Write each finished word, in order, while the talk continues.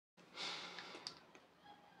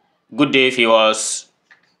Good day, viewers.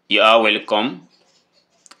 You are welcome.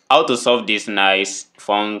 How to solve these nice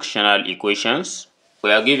functional equations?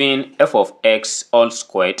 We are given f of x all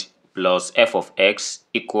squared plus f of x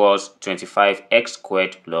equals 25x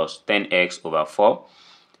squared plus 10x over 4,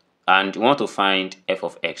 and we want to find f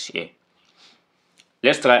of x here.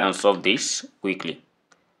 Let's try and solve this quickly.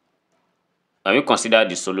 When we consider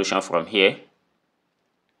the solution from here,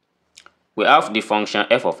 we have the function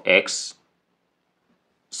f of x.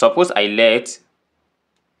 Suppose I let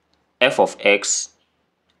f of x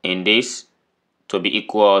in this to be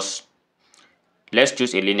equals, let's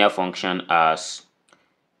choose a linear function as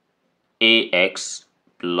ax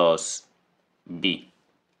plus b.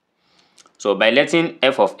 So by letting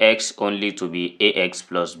f of x only to be ax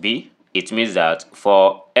plus b, it means that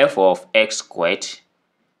for f of x squared,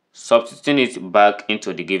 substituting it back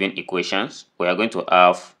into the given equations, we are going to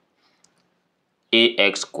have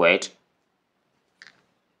ax squared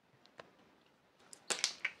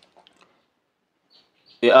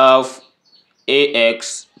we have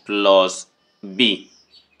ax plus b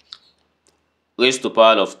raised to the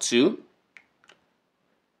power of 2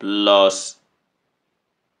 plus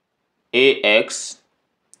ax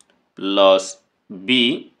plus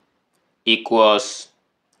b equals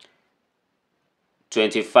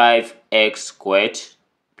 25x squared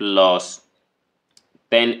plus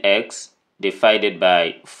 10x divided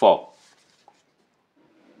by 4.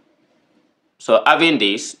 So having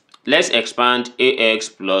this, let's expand ax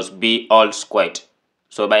plus b all squared.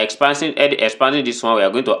 So by expanding this one, we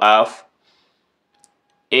are going to have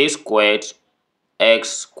a squared x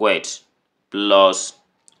squared plus,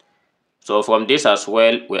 so from this as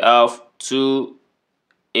well, we have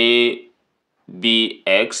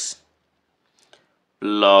 2abx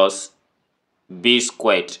plus b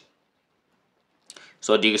squared.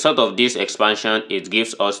 So the result of this expansion, it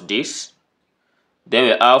gives us this. Then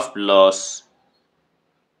we have plus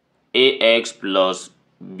ax plus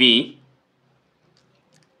b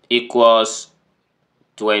equals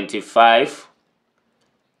 25x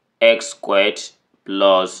squared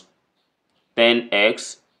plus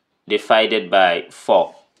 10x divided by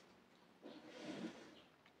 4.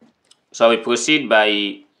 So we proceed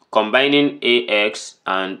by combining ax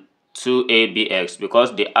and 2abx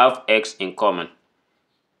because they have x in common.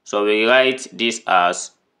 So we write this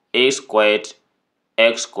as a squared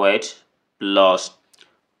x squared plus,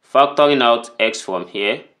 factoring out x from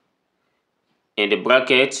here, in the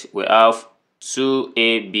bracket we have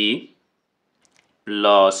 2ab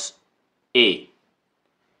plus a.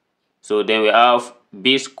 So then we have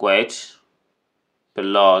b squared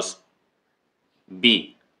plus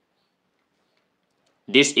b.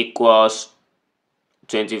 This equals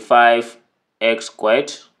 25x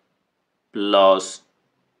squared plus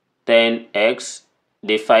 10x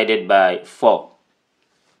divided by 4.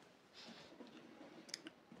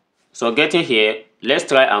 So getting here, let's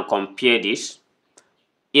try and compare this.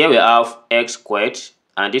 Here we have x squared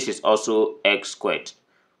and this is also x squared.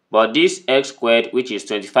 But this x squared, which is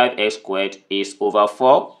 25x squared, is over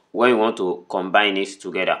 4 when we want to combine it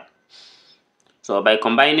together. So by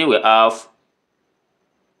combining, we have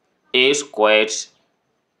a squared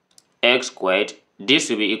x squared. This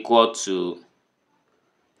will be equal to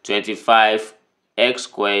 25x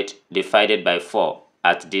squared divided by 4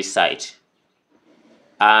 at this side.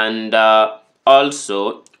 And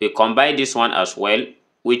also we combine this one as well,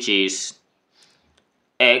 which is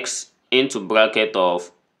x into bracket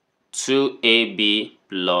of 2ab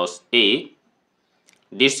plus a.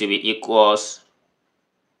 This will be equals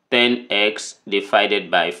 10x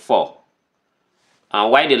divided by 4.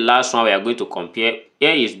 And why the last one we are going to compare,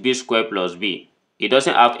 here is b squared plus b. It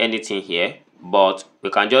doesn't have anything here, but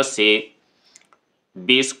we can just say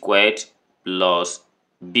b squared plus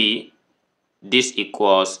b. This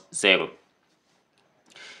equals 0.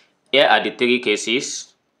 Here are the 3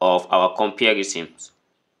 cases of our comparisons.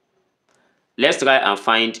 Let's try and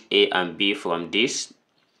find a and b from this.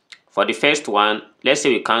 For the first one, let's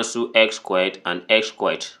say we cancel x squared and x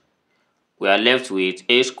squared. We are left with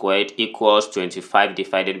a squared equals 25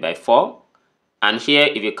 divided by 4. And here,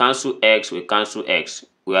 if we cancel x, we cancel x.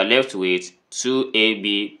 We are left with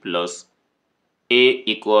 2ab plus a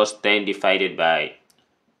equals 10 divided by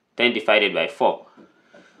 4.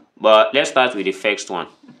 But let's start with the first one.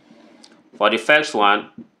 For the first one,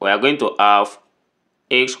 we are going to have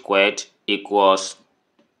x squared equals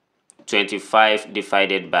 25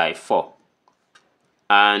 divided by 4.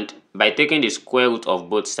 And by taking the square root of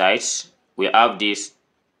both sides, we have this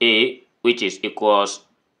a, which is equals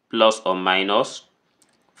plus or minus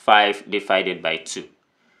 5 divided by 2.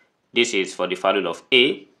 This is for the value of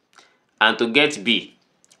a. And to get b,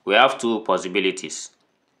 we have 2 possibilities.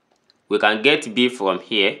 we can get b from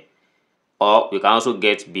here, or we can also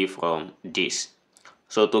get b from this.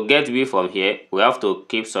 So to get b from here, we have to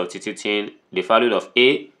keep substituting the value of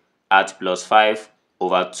a at plus 5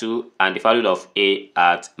 over 2 and the value of a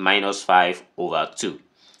at minus 5 over 2.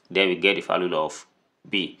 Then we get the value of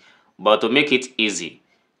b. But to make it easy,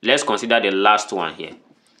 let's consider the last one here.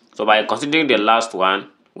 So by considering the last one,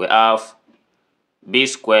 we have b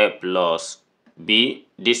squared plus b.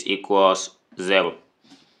 This equals 0.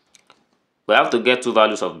 We have to get two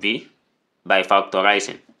values of b by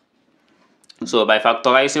factorizing. So by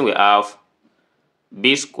factorizing, we have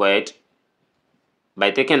b squared.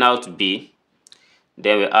 By taking out b,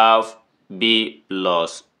 then we have b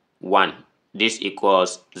plus 1. This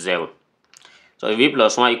equals 0. So if b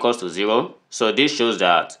plus 1 equals to 0, so this shows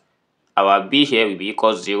that our b here will be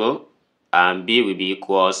equals 0 and b will be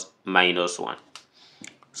equals minus 1.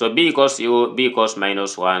 So b equals 0, b equals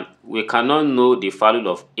minus 1. We cannot know the value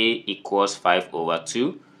of a equals 5 over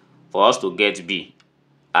 2 for us to get b,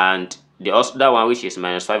 and the other one, which is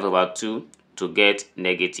minus 5 over 2, to get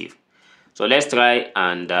negative. So let's try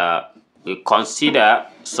and we consider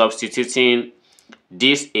substituting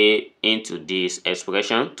this a into this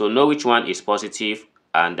expression to know which one is positive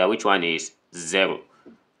and which one is 0.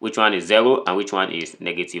 Which one is 0 and which one is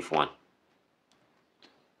negative 1.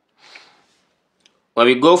 When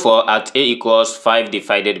we go for at a equals 5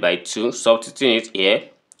 divided by 2, substituting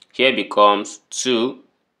it here becomes 2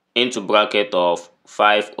 into bracket of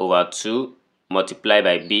 5 over 2 multiplied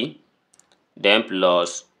by b, then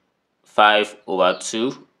plus 5 over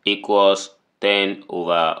 2 equals 10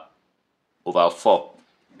 over 4.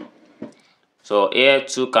 So here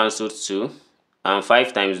 2 cancels 2, and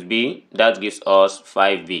 5 times b, that gives us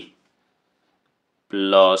 5b,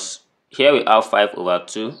 plus here we have 5 over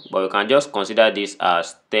 2, but we can just consider this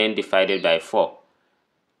as 10 divided by 4.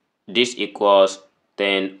 This equals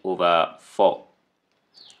 10 over 4.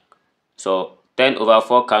 So 10 over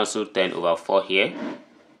 4 cancel 10 over 4 here,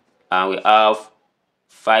 and we have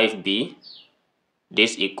 5b.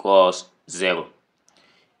 This equals 0.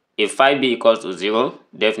 If 5b equals to 0,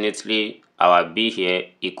 definitely our b here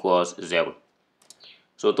equals 0.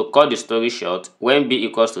 So to cut the story short, when b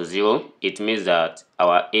equals to 0, it means that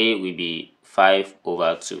our a will be 5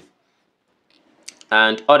 over 2.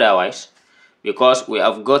 And otherwise, because we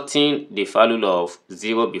have gotten the value of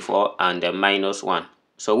 0 before and the minus 1,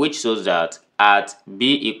 so which shows that at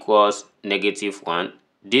b equals negative 1,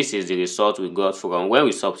 this is the result we got from when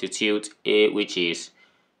we substitute a, which is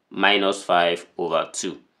minus 5 over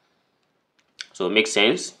 2. So it makes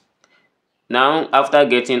sense. Now, after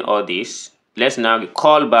getting all this, let's now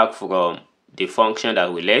recall back from the function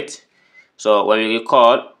that we let. So when we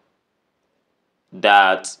recall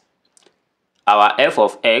that our f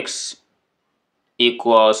of x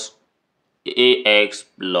equals ax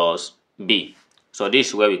plus b. So this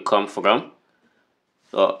is where we come from.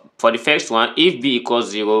 So for the first one, if b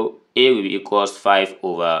equals 0, a will be equals 5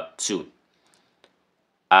 over 2.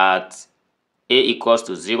 At a equals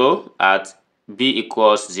to 0, at b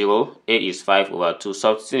equals 0, a is 5 over 2.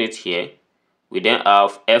 Substituting it here, we then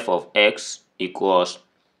have f of x equals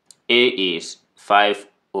a is 5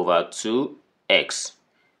 over 2x,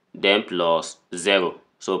 then plus 0.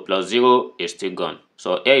 So plus 0 is still gone.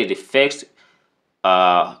 So here is the first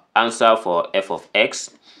answer for f of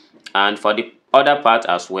x. And for the other part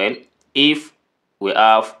as well, if we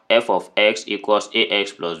have f of x equals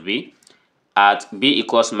ax plus b, at b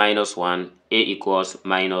equals minus 1, a equals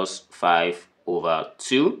minus 5 over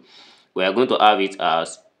 2, we are going to have it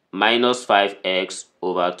as minus 5x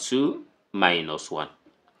over 2 minus 1.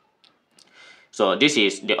 So this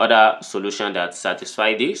is the other solution that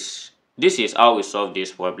satisfies this. This is how we solve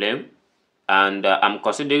this problem, and I'm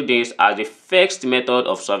considering this as the first method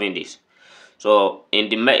of solving this. So in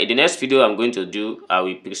the next video I'm going to do, I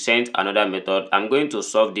will present another method. I'm going to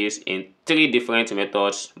solve this in 3 different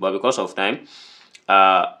methods, but because of time,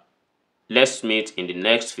 let's meet in the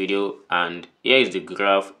next video. And here is the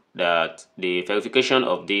graph that the verification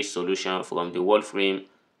of this solution from the Wolfram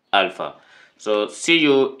Alpha. So see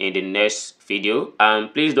you in the next video,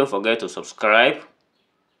 and please don't forget to subscribe,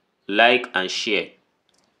 like and share.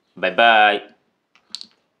 Bye bye.